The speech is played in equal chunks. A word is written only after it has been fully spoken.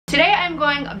am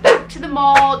going back to the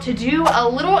mall to do a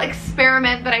little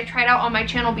experiment that I tried out on my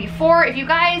channel before. If you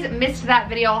guys missed that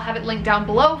video, I'll have it linked down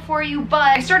below for you,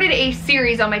 but I started a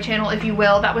series on my channel, if you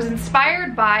will, that was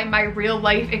inspired by my real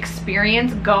life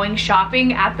experience going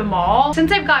shopping at the mall.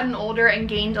 Since I've gotten older and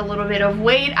gained a little bit of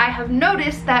weight, I have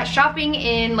noticed that shopping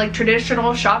in like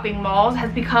traditional shopping malls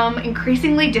has become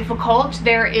increasingly difficult.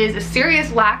 There is a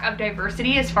serious lack of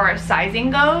diversity as far as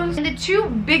sizing goes, and the two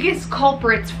biggest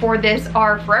culprits for this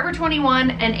are Forever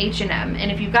 21 and H&M.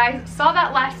 And if you guys saw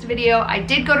that last video, I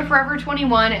did go to Forever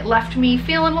 21. It left me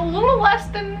feeling a little less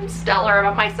than stellar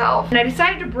about myself, and I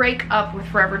decided to break up with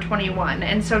Forever 21.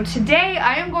 And so today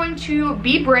I am going to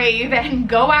be brave and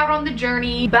go out on the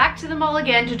journey back to the mall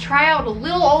again to try out a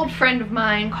little old friend of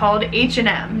mine called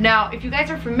H&M. Now, if you guys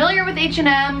are familiar with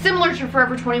H&M, similar to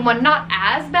Forever 21, not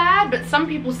as bad, but some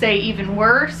people say even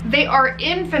worse. They are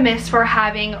infamous for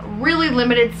having really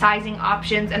limited sizing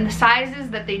options, and the sizes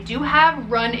that they do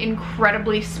have run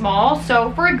incredibly small.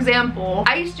 So for example,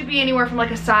 I used to be anywhere from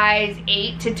like a size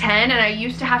 8 to 10, and I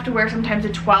used to have to wear sometimes a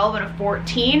 12 and a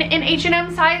 14 in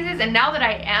H&M sizes, and now that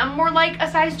I am more like a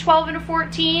size 12 and a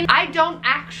 14, I don't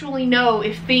actually know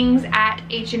if things at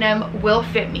H&M will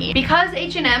fit me. Because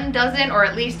H&M doesn't, or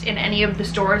at least in any of the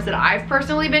stores that I've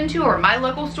personally been to or my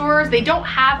local stores, they don't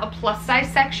have a plus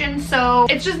size section, so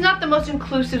it's just not the most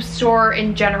inclusive store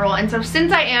in general. And so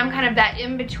since I am kind of that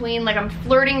in between, like I'm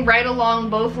flirting right along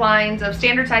both lines of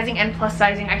standard sizing and plus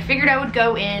sizing, I figured I would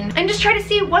go in and just try to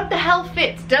see what the hell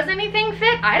fits. Does anything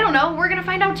fit? I don't know. We're gonna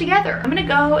find out together. I'm gonna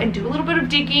go and do a little bit of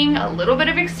digging, a little bit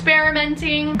of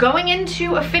experimenting, going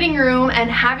into a fitting room and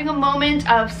having a moment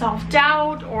of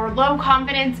self-doubt or low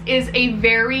confidence is a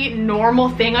very normal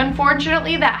thing,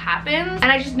 unfortunately, that happens,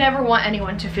 and I just never want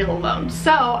anyone to feel alone.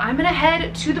 So I'm gonna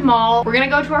head to the mall. We're gonna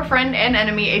go to our friend and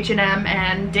enemy H&M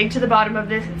and dig to the bottom of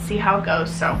this and see how it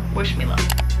goes. So wish me luck.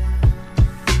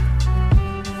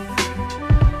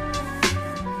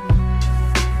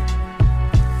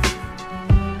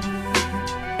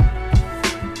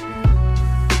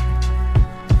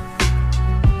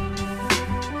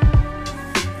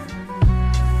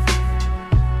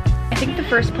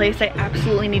 First place I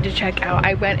absolutely need to check out.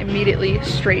 I went immediately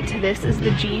straight to this is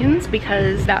the jeans,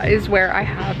 because that is where I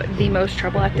have the most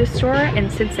trouble at this store,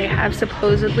 and since they have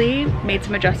supposedly made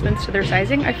some adjustments to their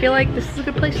sizing, I feel like this is a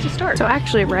good place to start. So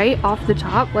actually right off the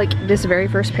top, like this very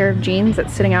first pair of jeans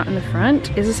that's sitting out in the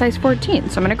front is a size 14,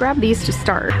 so I'm gonna grab these to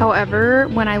start. However,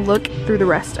 when I look through the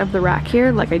rest of the rack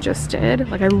here, like I just did,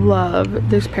 like I love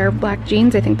this pair of black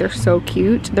jeans. I think they're so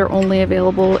cute. They're only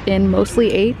available in mostly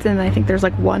 8s, and I think there's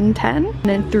like 110. And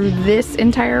then through this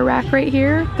entire rack right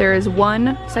here, there is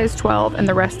one size 12 and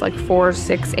the rest like 4,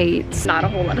 6, 8. Not a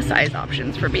whole lot of size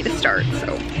options for me to start,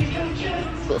 so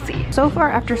we'll see. So far,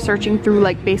 after searching through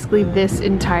like basically this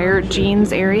entire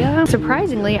jeans area,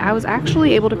 surprisingly, I was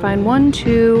actually able to find 1,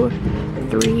 2,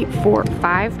 3, 4,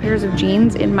 5 pairs of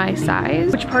jeans in my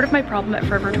size, which part of my problem at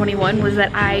Forever 21 was that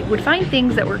I would find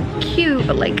things that were cute,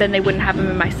 but like then they wouldn't have them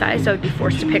in my size, so I'd be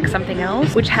forced to pick something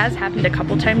else, which has happened a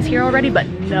couple times here already, but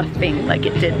nothing like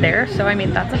it did there. So I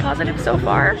mean, that's a positive so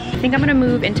far. I think I'm gonna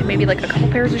move into maybe like a couple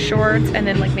pairs of shorts and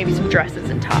then like maybe some dresses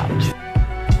and tops.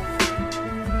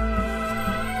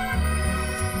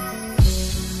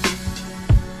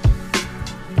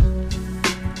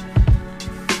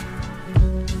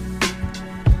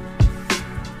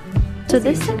 So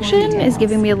this section is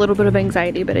giving me a little bit of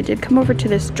anxiety, but I did come over to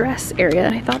this dress area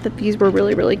and I thought that these were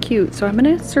really, really cute. So I'm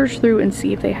gonna search through and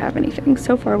see if they have anything.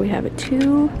 So far we have a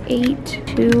 2, 8,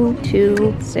 2,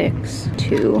 2, 6,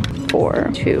 2,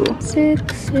 4, 2,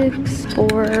 6, 6,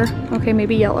 4, okay,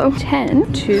 maybe yellow,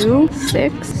 10, 2,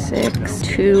 6, 6,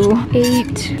 2,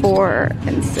 8, 4,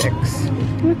 and 6.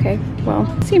 Okay,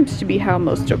 well, seems to be how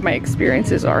most of my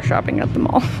experiences are shopping at the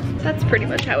mall. That's pretty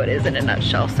much how it is in a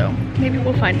nutshell, so maybe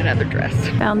we'll find another dress.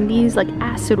 Found these like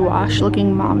acid wash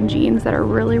looking mom jeans that are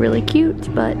really, really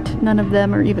cute, but none of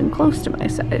them are even close to my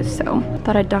size, so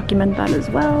thought I'd document that as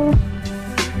well.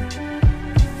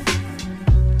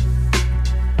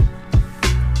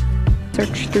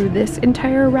 Search through this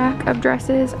entire rack of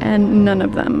dresses and none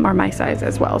of them are my size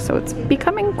as well, so it's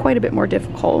becoming quite a bit more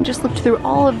difficult. Just looked through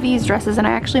all of these dresses and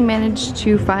I actually managed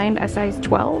to find a size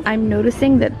 12. I'm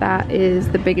noticing that that is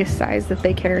the biggest size that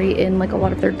they carry in like a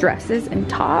lot of their dresses and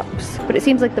tops, but it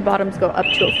seems like the bottoms go up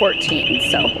to a 14,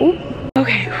 so ooh.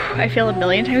 Okay, I feel a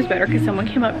million times better because someone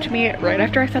came up to me right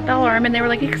after I set the alarm and they were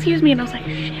like, excuse me, and I was like,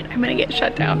 shit, I'm gonna get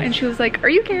shut down. And she was like, are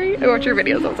you Carrie? I watch your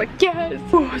videos. I was like, yes.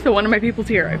 Whew, so one of my people's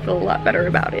here. I feel a lot better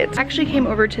about it. I actually came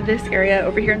over to this area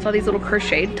over here and saw these little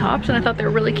crocheted tops and I thought they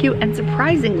were really cute, and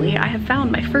surprisingly, I have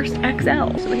found my first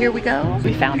XL. So here we go.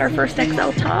 We found our first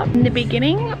XL top. In the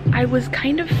beginning, I was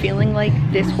kind of feeling like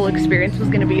this whole experience was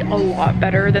gonna be a lot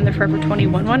better than the Forever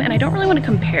 21 one, and I don't really want to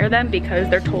compare them because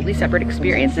they're totally separate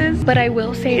experiences, but I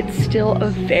will say it's still a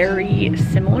very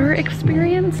similar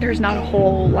experience. There's not a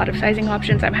whole lot of sizing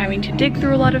options. I'm having to dig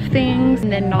through a lot of things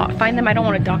and then not find them. I don't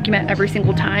want to document every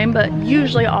single time, but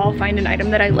usually I'll find an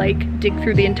item that I like, dig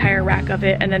through the entire rack of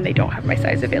it, and then they don't have my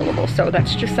size available. So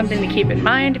that's just something to keep in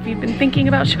mind if you've been thinking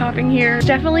about shopping here. It's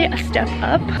definitely a step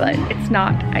up, but it's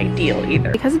not ideal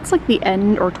either. Because it's like the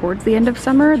end or towards the end of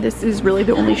summer, this is really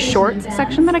the only shorts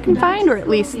section that I can find, or at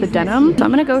least the denim. So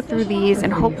I'm gonna go through these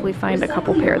and hopefully find a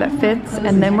couple pair that fits,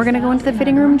 and then we're gonna go into the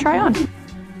fitting room and try on.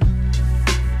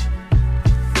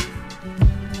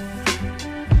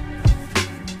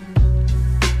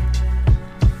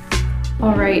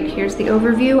 All right, here's the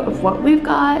overview of what we've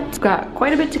got. We've got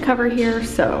quite a bit to cover here,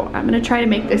 so I'm gonna try to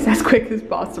make this as quick as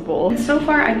possible. And so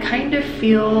far, I kind of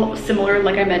feel similar,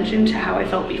 like I mentioned, to how I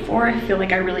felt before. I feel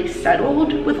like I really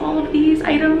settled with all of these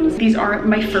items. These aren't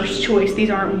my first choice.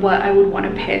 These aren't what I would want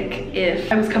to pick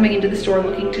if I was coming into the store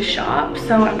looking to shop.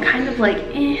 So I'm kind of like,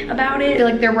 about it. I feel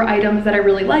like there were items that I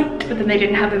really liked, but then they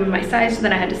didn't have them in my size, so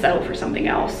then I had to settle for something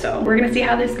else. So we're gonna see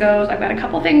how this goes. I've got a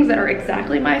couple things that are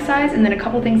exactly my size, and then a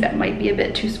couple things that might be a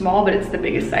bit too small, but it's the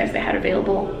biggest size they had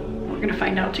available. We're gonna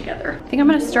find out together. I think I'm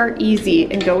gonna start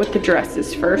easy and go with the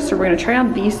dresses first. So we're gonna try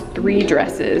on these 3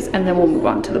 dresses and then we'll move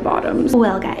on to the bottoms.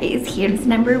 Well guys, here's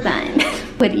number 1.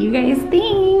 What do you guys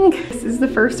think? This is the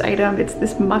first item. It's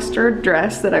this mustard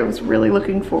dress that I was really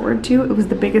looking forward to. It was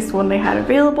the biggest one they had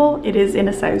available. It is in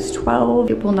a size 12.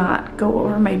 It will not go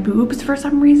over my boobs for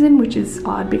some reason, which is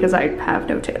odd because I have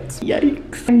no tits.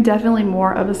 Yikes. I'm definitely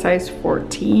more of a size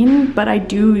 14, but I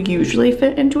do usually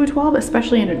fit into a 12,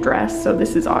 especially in a dress, so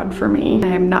this is odd for me.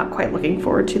 I'm not quite looking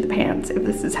forward to the pants if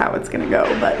this is how it's gonna go,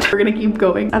 but we're gonna keep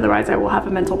going. Otherwise, I will have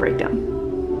a mental breakdown.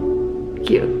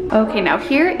 Cute. Okay, now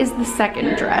here is the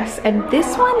second dress, and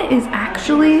this one is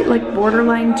actually like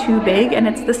borderline too big, and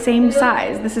it's the same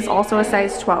size. This is also a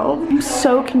size 12. I'm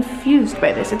so confused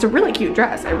by this. It's a really cute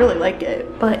dress. I really like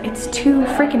it, but it's too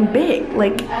freaking big,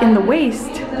 like in the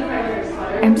waist.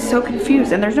 I'm so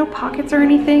confused, and there's no pockets or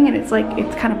anything, and it's like,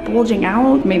 it's kind of bulging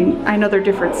out. I mean, I know they're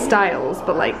different styles,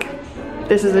 but like,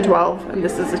 this is a 12 and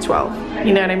this is a 12.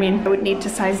 You know what I mean? I would need to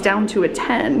size down to a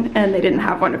 10, and they didn't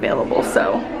have one available,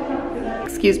 so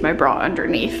excuse my bra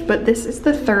underneath. But this is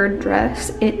the third dress.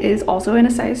 It is also in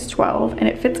a size 12, and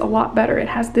it fits a lot better. It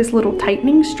has this little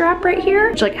tightening strap right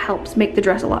here, which like helps make the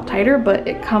dress a lot tighter, but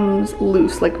it comes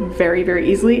loose like very,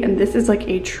 very easily. And this is like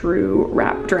a true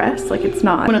wrap dress. Like, it's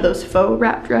not one of those faux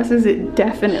wrap dresses. It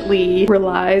definitely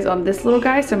relies on this little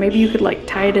guy. So maybe you could like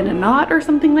tie it in a knot or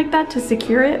something like that to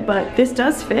secure it, but this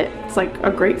does fit. It's like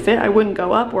a great fit. I wouldn't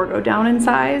go up or go down in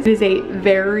size. It is a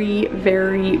very,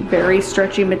 very, very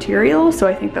stretchy material,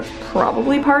 so I think that's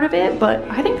probably part of it, but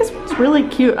I think this one's really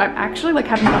cute. I'm actually like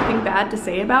have nothing bad to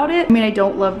say about it. I mean, I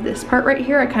don't love this part right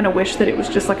here. I kind of wish that it was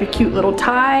just like a cute little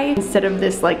tie instead of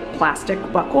this like plastic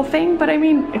buckle thing, but I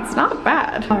mean, it's not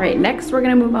bad. All right, next we're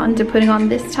gonna move on to putting on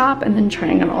this top and then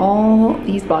trying on all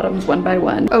these bottoms one by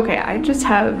one. Okay, I just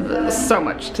have so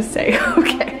much to say.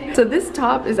 Okay. So this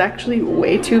top is actually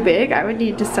way too big. I would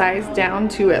need to size down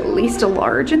to at least a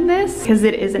large in this because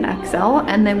it is an XL.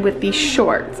 And then with these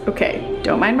shorts, okay,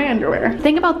 don't mind my underwear. The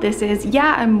thing about this is,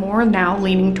 yeah, I'm more now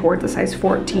leaning towards a size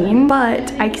 14,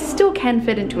 but I still can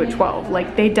fit into a 12.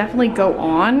 Like, they definitely go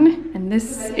on, and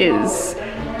this is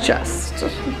just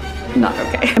not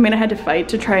okay. I mean, I had to fight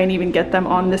to try and even get them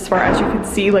on this far. As you can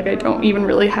see, like, I don't even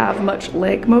really have much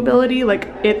leg mobility. Like,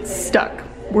 it's stuck.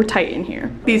 We're tight in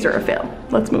here. These are a fail.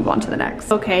 Let's move on to the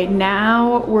next. Okay,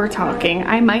 now we're talking.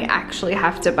 I might actually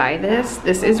have to buy this.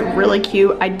 This is really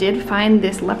cute. I did find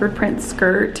this leopard print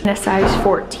skirt in a size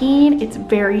 14. It's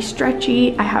very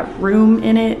stretchy. I have room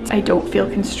in it. I don't feel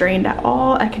constrained at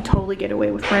all. I could totally get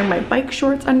away with wearing my bike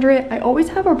shorts under it. I always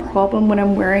have a problem when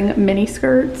I'm wearing mini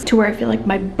skirts to where I feel like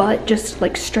my butt just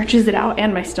like stretches it out,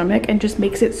 and my stomach, and just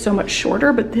makes it so much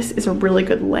shorter, but this is a really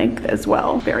good length as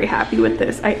well. Very happy with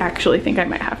this. I actually think I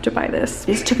might have to buy this.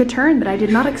 This took a turn that I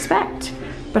did not expect,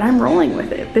 but I'm rolling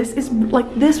with it. This is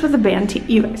like this with a band tee.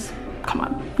 You guys, come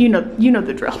on, you know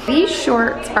the drill. These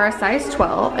shorts are a size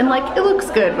 12, and like, it looks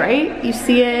good, right? You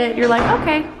see it, you're like,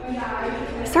 okay,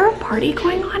 is there a party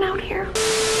going on out here?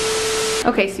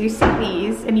 Okay, so you see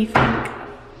these and you think,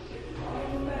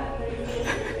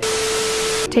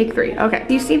 Take 3. Okay.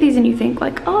 You see these and you think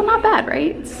like, oh, not bad,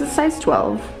 right? It's a size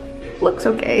 12. Looks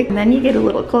okay. And then you get a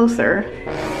little closer.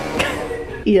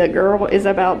 Yeah, girl is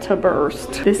about to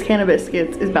burst. This can of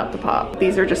biscuits is about to pop.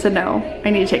 These are just a no. I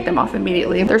need to take them off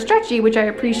immediately. They're stretchy, which I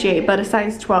appreciate, but a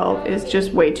size 12 is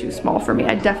just way too small for me.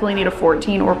 I definitely need a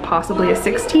 14 or possibly a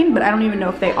 16, but I don't even know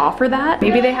if they offer that.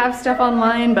 Maybe they have stuff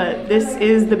online, but this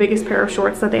is the biggest pair of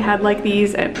shorts that they had like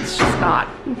these, and it's just not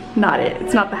it.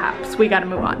 It's not the haps. We gotta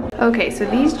move on. Okay, so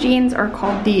these jeans are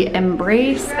called the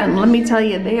Embrace, and let me tell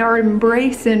you, they are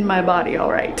embracing my body,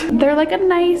 all right. They're like a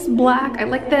nice black. I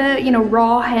like the, you know,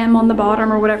 raw hem on the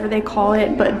bottom or whatever they call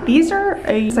it, but these are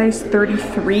a size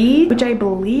 33, which I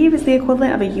believe is the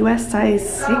equivalent of a US size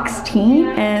 16,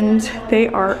 and they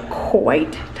are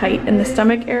quite tight in the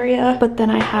stomach area, but then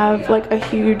I have like a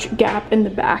huge gap in the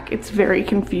back. It's very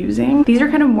confusing. These are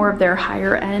kind of more of their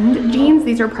higher end jeans.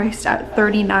 These are priced at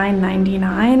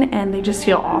 $39.99 and they just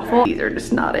feel awful. These are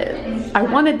just not it. I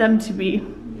wanted them to be,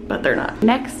 but they're not.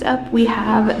 Next up, we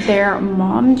have their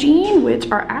mom jean,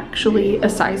 which are actually a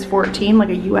size 14, like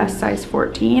a US size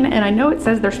 14. And I know it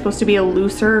says they're supposed to be a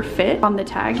looser fit on the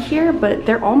tag here, but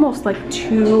they're almost like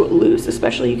too loose,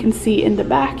 especially you can see in the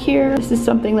back here. This is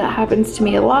something that happens to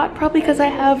me a lot, probably because I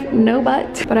have no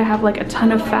butt, but I have like a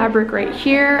ton of fabric right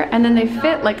here, and then they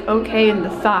fit like okay in the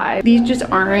thigh. These just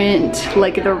aren't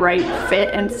like the right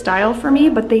fit and style for me,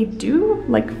 but they do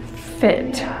like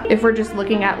fit. If we're just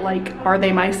looking at like, are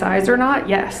they my size or not?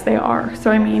 Yes, they are.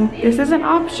 So I mean, this is an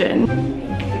option.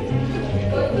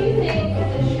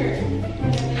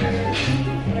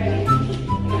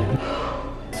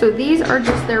 So these are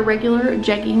just their regular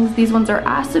jeggings. These ones are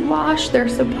acid wash. They're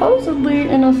supposedly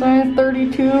in a size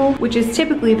 32, which is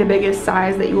typically the biggest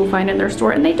size that you will find in their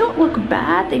store. And they don't look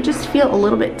bad. They just feel a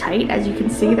little bit tight. As you can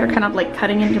see, they're kind of like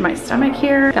cutting into my stomach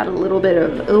here. Got a little bit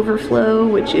of overflow,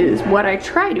 which is what I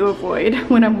try to avoid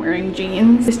when I'm wearing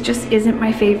jeans. This just isn't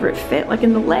my favorite fit. Like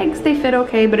in the legs, they fit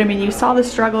okay, but I mean, you saw the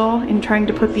struggle in trying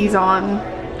to put these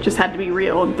on. Just had to be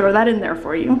real and throw that in there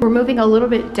for you. We're moving a little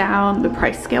bit down the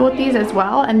price scale with these as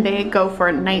well, and they go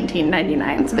for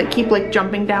 $19.99. So they keep like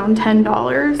jumping down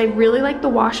 $10. I really like the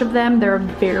wash of them. They're a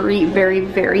very, very,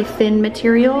 very thin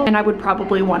material, and I would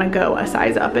probably want to go a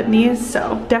size up in these.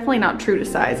 So definitely not true to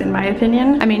size in my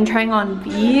opinion. I mean, trying on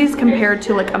these compared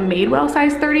to like a Madewell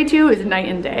size 32 is night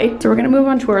and day. So we're gonna move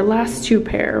on to our last two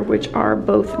pair, which are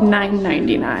both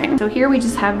 $9.99. So here we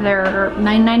just have their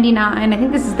 $9.99. I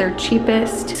think this is their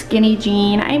cheapest skinny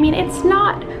jean. I mean, it's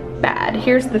not bad.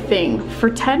 Here's the thing, for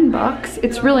 10 bucks,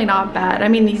 it's really not bad. I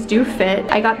mean, these do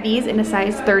fit. I got these in a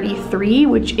size 33,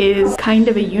 which is kind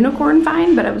of a unicorn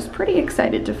find, but I was pretty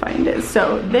excited to find it.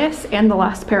 So this and the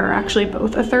last pair are actually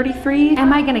both a 33.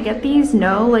 Am I gonna get these?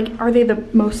 No. Like, are they the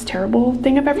most terrible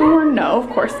thing I've ever worn? No, of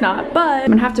course not, but I'm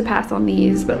gonna have to pass on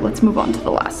these, but let's move on to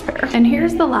the last pair. And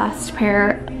here's the last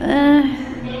pair.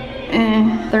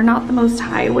 They're not the most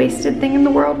high-waisted thing in the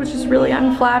world, which is really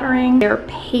unflattering. They're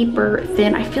paper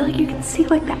thin. I feel like you can see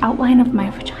like the outline of my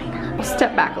vagina. I'll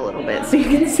step back a little bit so you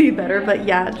can see better, but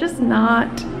yeah, just not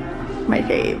my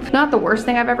fave. Not the worst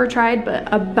thing I've ever tried, but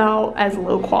about as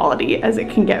low quality as it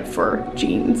can get for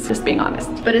jeans, just being honest.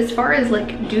 But as far as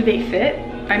like, do they fit?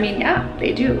 I mean, yeah,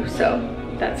 they do. So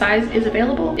that size is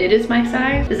available. It is my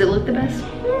size. Does it look the best?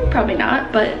 Probably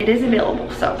not, but it is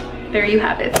available, so there you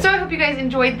have it. So I hope you guys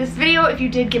enjoyed this video. If you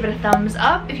did, give it a thumbs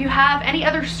up. If you have any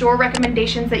other store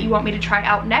recommendations that you want me to try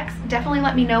out next, definitely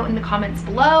let me know in the comments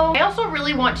below. I also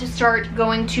really want to start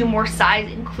going to more size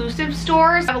inclusive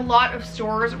stores. I have a lot of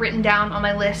stores written down on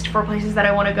my list for places that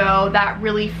I want to go that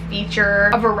really feature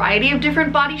a variety of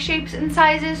different body shapes and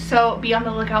sizes, so be on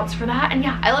the lookouts for that. And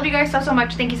yeah, I love you guys so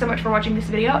much. Thank you so much for watching this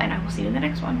video, and I will see you in the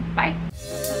next one. Bye.